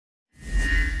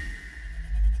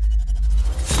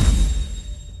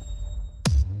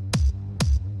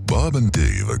Bob and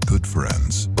Dave are good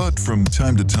friends, but from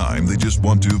time to time they just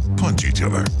want to punch each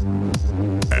other.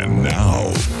 And now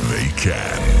they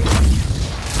can.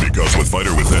 Because with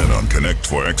Fighter Within on Kinect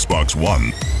for Xbox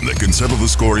One, they can settle the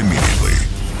score immediately.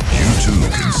 You too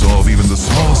can solve even the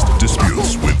smallest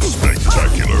disputes with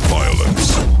spectacular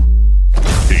violence.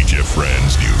 Hate your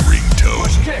friend's new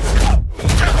ringtone.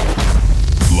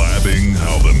 Blabbing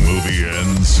how the movie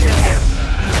ends.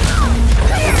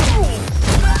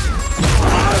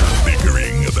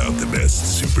 Bickering about the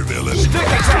best supervillain.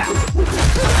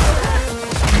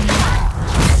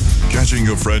 Catching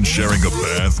your friend sharing a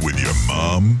bath with your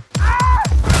mom.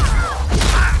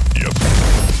 Yep.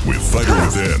 With Fighter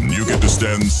Within, you get to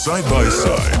stand side by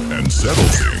side and settle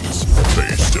things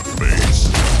face to face.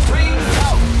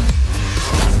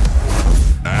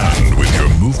 And with your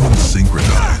movements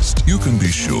synchronized, you can be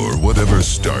sure whatever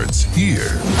starts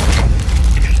here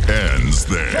ends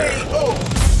there.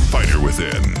 Fighter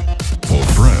Within, for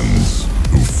friends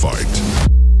who fight.